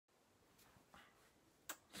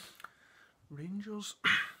Rangers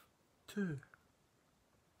 2,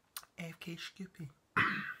 FK Shkupi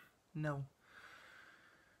 0.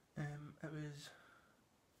 It was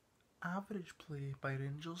average play by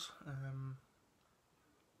Rangers.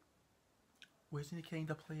 Wasn't the kind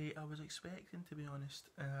of play I was expecting, to be honest.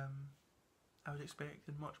 I was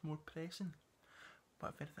expecting much more pressing,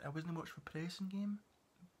 but if anything, it wasn't much of a pressing game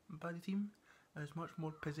by the team. It was much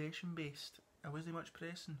more possession based. It wasn't much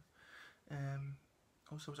pressing.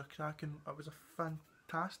 Also, it was a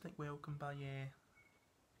fantastic welcome by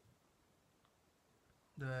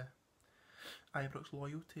the Ibrox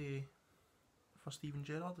loyalty for Steven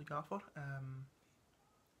Gerrard, the gaffer.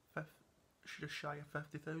 Just shy of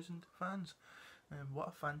 50,000 fans. What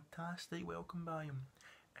a fantastic welcome by him.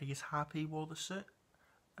 Are you happy he wore the suit?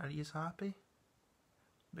 Are you happy?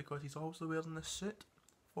 Because he's also wearing the suit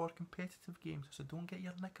for competitive games, so don't get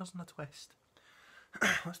your knickers in a twist.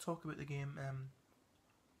 Let's talk about the game.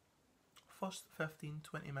 First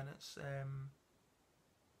 15-20 minutes,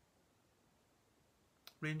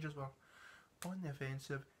 Rangers were on the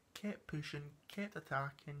offensive, kept pushing, kept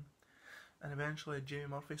attacking, and eventually Jamie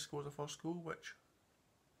Murphy scores the first goal, which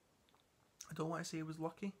I don't want to say was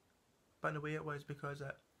lucky, but in a way it was, because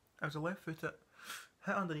it was a left foot, it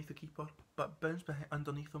hit underneath the keeper, but bounced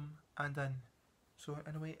underneath him and in. So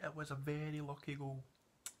in a way it was a very lucky goal,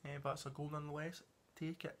 but it's a goal nonetheless.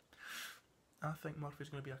 Take it. I think Murphy's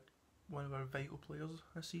going to be one of our vital players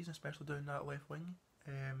this season, especially down that left wing.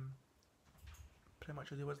 Pretty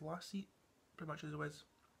much as he was last season, pretty much as he was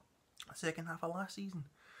the second half of last season.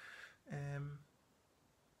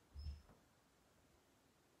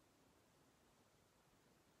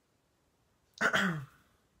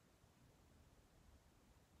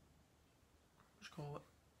 Just call it.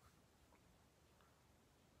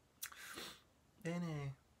 Then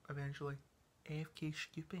eventually FK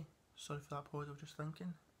Shkupi. Sorry for that pause, I was just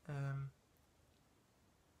thinking.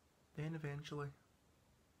 Then eventually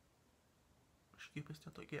Shkupi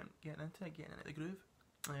started getting into it, getting into the groove.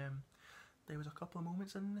 There was a couple of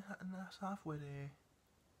moments in this half where they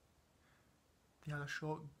had a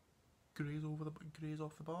shot graze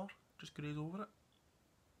off the bar, just graze over it,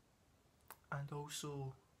 and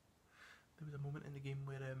also there was a moment in the game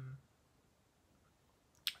where it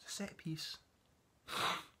was a set piece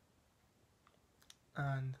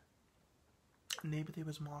and nobody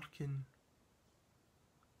was marking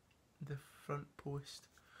the front post,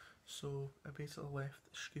 so I basically left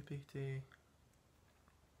Shkupi to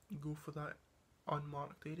go for that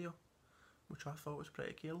unmarked area, which I thought was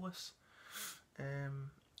pretty careless.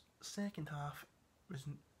 Second half was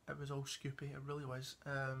all Shkupi, it really was.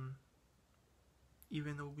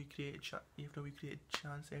 Even though we created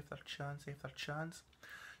chance after chance after chance,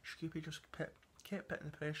 Shkupi just kept putting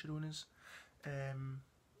the pressure on us, and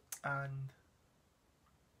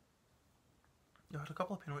you had a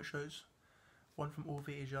couple of penalty shouts. One from Ove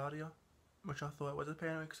Ejaria, which I thought it was a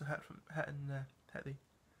penalty because it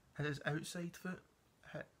hit his outside foot.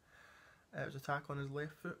 It was an attack on his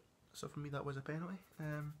left foot, so for me that was a penalty.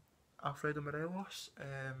 Alfredo Morelos,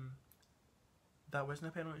 that wasn't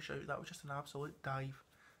a penalty shout. That was just an absolute dive.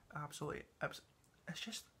 It's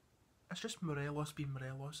just Morelos being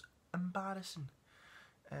Morelos. Embarrassing.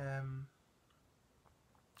 And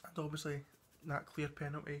obviously that clear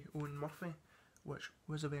penalty on Murphy, which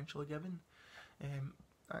was eventually given,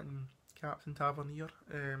 and Captain Tavernier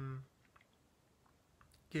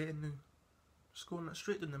scoring it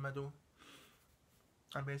straight in the middle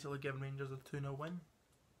and basically giving Rangers a 2-0 win.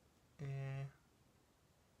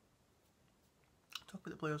 Talk about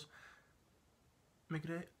the players.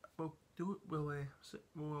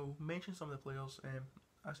 We'll mention some of the players.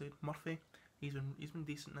 I said Murphy. He's been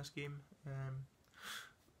decent in this game.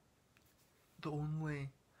 The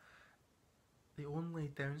only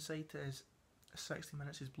downside to his 60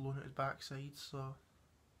 minutes he's blown out his backside, so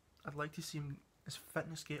I'd like to see his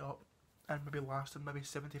fitness get up and maybe last him maybe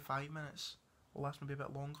 75 minutes, or last maybe a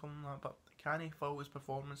bit longer than that. But can't he fault his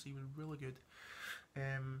performance? He was really good.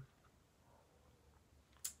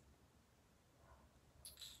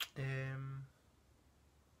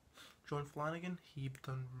 John Flanagan, he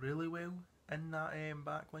done really well in that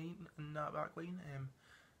back line.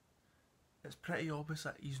 It's pretty obvious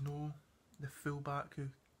that he's no the fullback who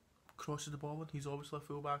crosses the ball in. He's obviously a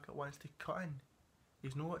fullback that wants to cut in.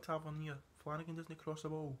 He's no like Tavernier. Flanagan doesn't cross the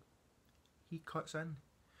ball, he cuts in, and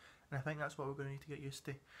I think that's what we're going to need to get used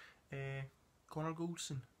to. Connor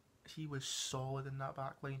Goldson, he was solid in that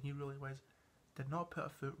back line. He really was. Did not put a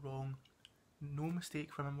foot wrong. No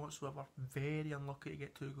mistake from him whatsoever. Very unlucky to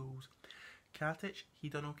get 2 goals. Katic, he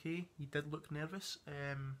done okay. He did look nervous,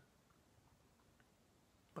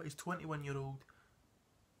 but he's 21-year-old.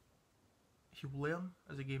 he'll learn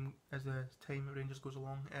as the time at Rangers goes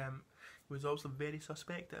along. He was also very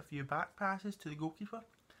suspect at a few back passes to the goalkeeper,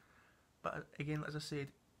 but again, as I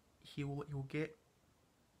said, he'll get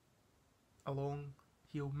along.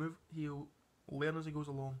 He'll learn as he goes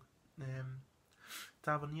along.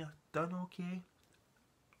 Tavernier done okay.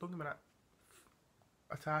 Don't get me wrong.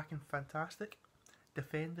 Attacking fantastic,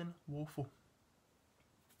 defending woeful.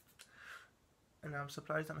 And I'm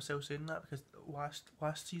surprised at myself saying that, because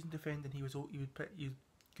last season defending he was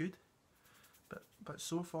good, but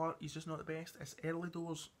so far he's just not the best. It's early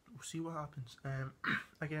doors. We'll see what happens.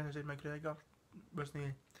 Again, I said McGregor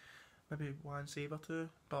wasn't maybe one save or two,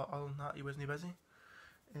 but other than that he wasn't busy.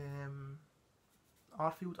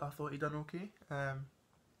 Arfield, I thought he done okay.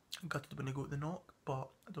 Gutted when he got the knock, but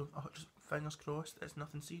just fingers crossed it's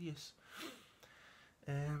nothing serious.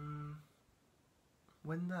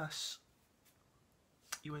 Windass,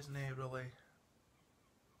 he wasn't really.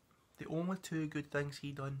 The only two good things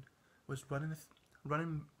he done was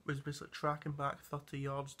running was basically tracking back 30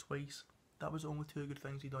 yards twice. That was the only two good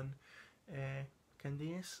things he done.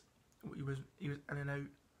 Candace, he was in and out,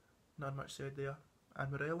 not much said there.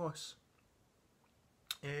 And Morelos,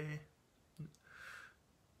 the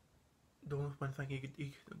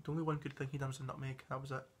only one good thing he done was a nutmeg. That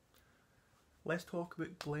was it. Let's talk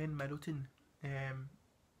about Glenn Middleton.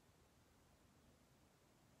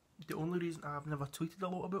 The only reason I've never tweeted a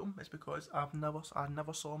lot about him is because I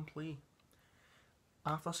never saw him play.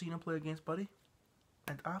 After seeing him play against Bury,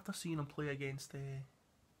 and after seeing him play against,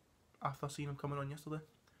 after seeing him coming on yesterday,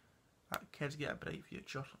 that kid's got a bright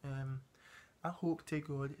future. I hope to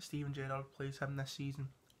God Steven Gerrard plays him this season.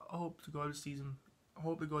 I hope to God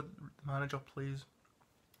the manager plays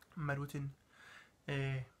Middleton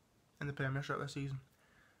in the Premiership this season.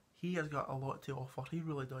 He has got a lot to offer. He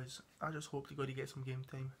really does. I just hope to God he gets some game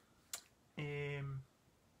time.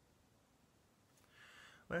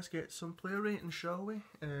 Let's get some player ratings, shall we?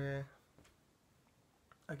 I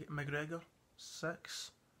get McGregor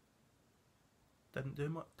 6. Didn't do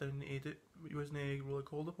much. He wasn't really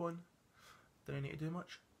called upon. Didn't need to do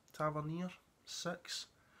much. Tavernier 6.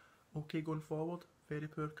 Okay going forward. Very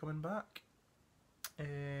poor coming back.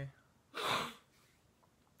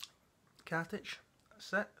 Katic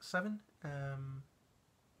 7.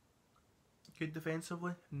 Good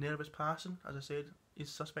defensively. Nervous passing. As I said,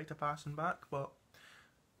 he's suspect of passing back, but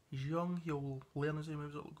he's young. He'll learn as he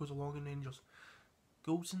goes along in Rangers.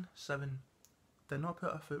 Goldson 7. Did not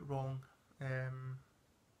put a foot wrong.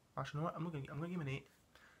 Actually, you know what? I'm gonna give him an 8.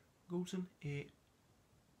 Goldson 8.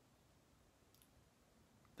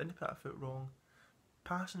 Didn't put a foot wrong.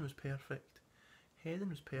 Passing was perfect. Heading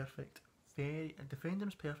was perfect. Defending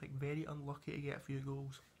was perfect. Very unlucky to get a few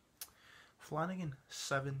goals. Flanagan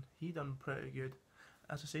 7. He done pretty good.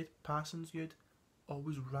 As I said, passing's good.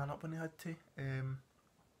 Always ran up when he had to.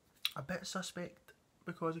 A bit suspect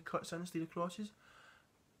because he cuts in instead of crosses,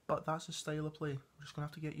 but that's his style of play. We're just gonna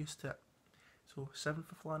have to get used to it. So 7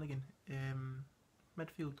 for Flanagan.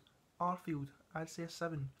 Midfield, Arfield, I'd say a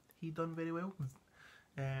 7. He done very well.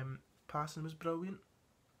 Passing was brilliant.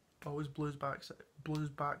 Always blew his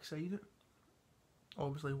backside it.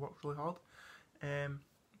 Obviously worked really hard.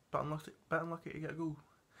 But unlucky to get a goal.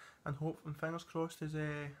 And fingers crossed his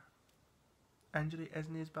injury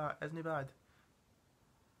isn't bad.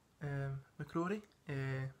 McCrory,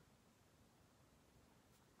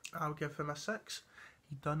 I'll give him a 6.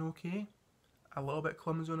 He done okay. A little bit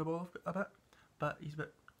clumsy on the ball a bit, but he's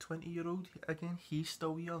about 20-year-old. Again, he's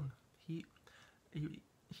still young.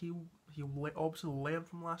 He'll obviously learn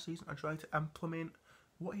from last season and try to implement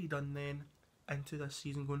what he done then into this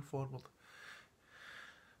season going forward.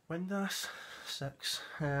 Windass 6.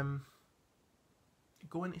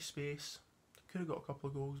 Go into space. Could have got a couple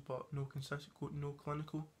of goals, but no consistent, no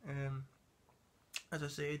clinical. As I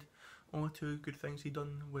said, only two good things he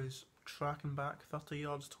done was tracking back 30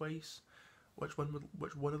 yards twice, which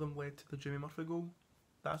one of them led to the Jimmy Murphy goal.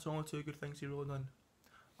 That's the only two good things he really done.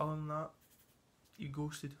 Other than that, he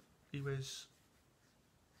ghosted. He was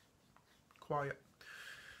quiet.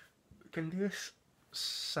 Candace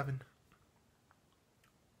 7.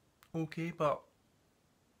 Okay, but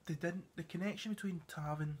the connection between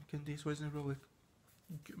Tav and Candace wasn't really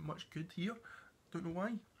much good here. Don't know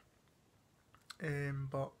why.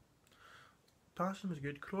 But passing was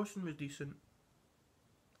good, crossing was decent.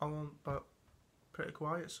 But pretty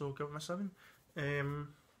quiet, so I'll give him a 7.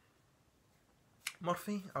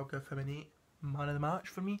 Murphy, I'll give him an 8. Man of the match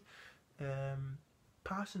for me.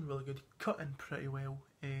 Passing really good, cutting pretty well.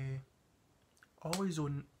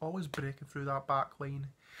 Always breaking through that back line.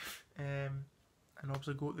 And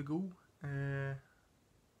obviously got the goal.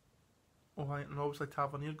 and obviously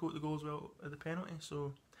Tavernier got the goal as well at the penalty,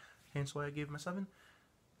 so hence why I gave him a 7.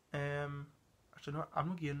 Actually, no, I'm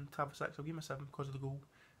not giving Tav a 6, I'll give him a 7 because of the goal.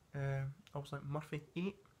 Obviously, Murphy,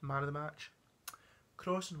 8, man of the match.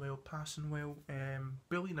 Crossing well, passing well,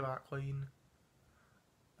 bullying the back line,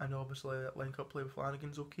 and obviously that link-up play with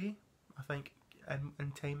Flanagan's okay. I think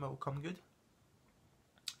in time it will come good.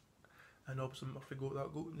 And obviously Murphy got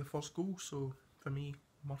that goal, the first goal, so for me,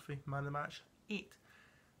 Murphy, man of the match, 8.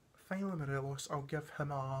 Finally, Morelos, I'll give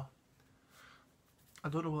him a... I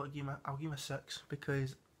don't know what I'll give him a 6,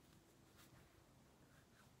 because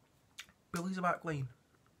bullies the back line,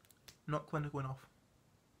 not clinical enough.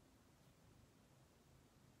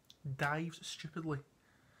 Dives stupidly,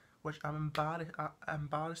 which I'm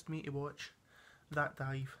embarrassed me to watch that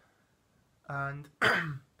dive, and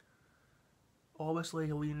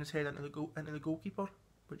obviously leaning his head into the goalkeeper,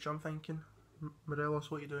 which I'm thinking,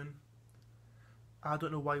 Morelos, what are you doing? I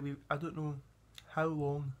don't know how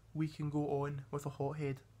long we can go on with a hot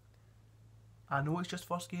head. I know it's just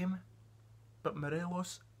first game, but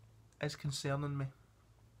Morelos is concerning me.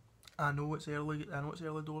 I know it's early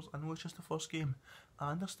doors, I know it's just the first game,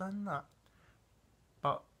 I understand that,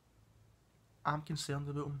 but I'm concerned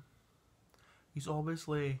about him. He's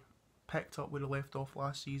obviously picked up where he left off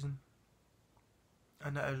last season,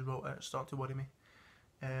 and it's starting to worry me.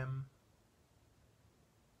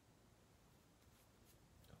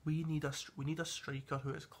 We need a striker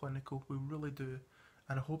who is clinical, we really do,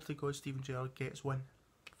 and I hope to God Steven Gerrard gets one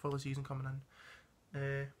for the season coming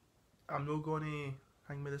in. I'm not going to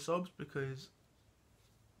hang with the subs because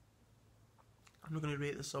I'm not going to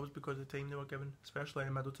rate the subs because of the time they were given, especially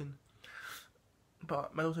in Middleton.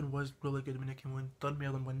 But Middleton was really good when he came on.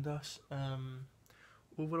 Dunmer and Windass.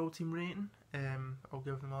 Overall team rating, I'll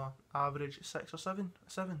give them an average 6 or 7.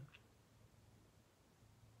 7.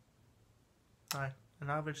 Aye, an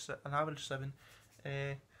average 7.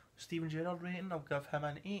 Steven Gerrard rating, I'll give him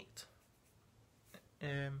an 8.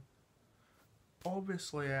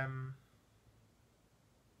 Obviously,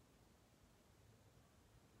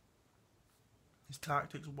 his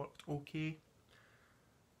tactics worked okay.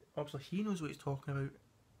 Obviously, he knows what he's talking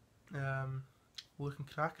about. Looking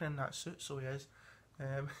cracking in that suit, so he is.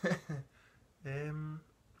 Other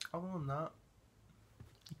than that,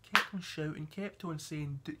 he kept on shouting, kept on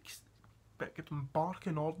saying, kept on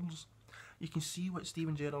barking orders. You can see what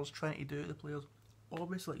Steven Gerrard's trying to do to the players.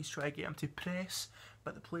 Obviously, he's trying to get them to press,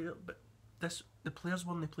 but the players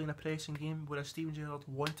weren't playing a pressing game, whereas Steven Gerrard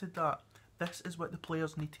wanted that. This is what the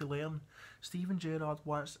players need to learn. Steven Gerrard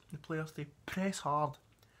wants the players to press hard.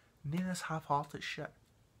 None of this half-hearted shit.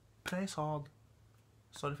 Press hard.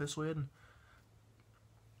 Sorry for swearing.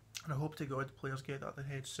 And I hope to God the players get that in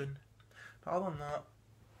their heads soon. But other than that,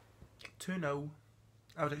 2-0.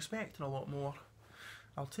 I was expecting a lot more.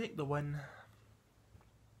 I'll take the win.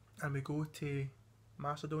 And we go to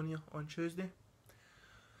Macedonia on Tuesday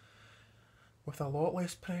with a lot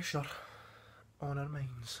less pressure on our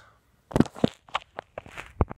minds.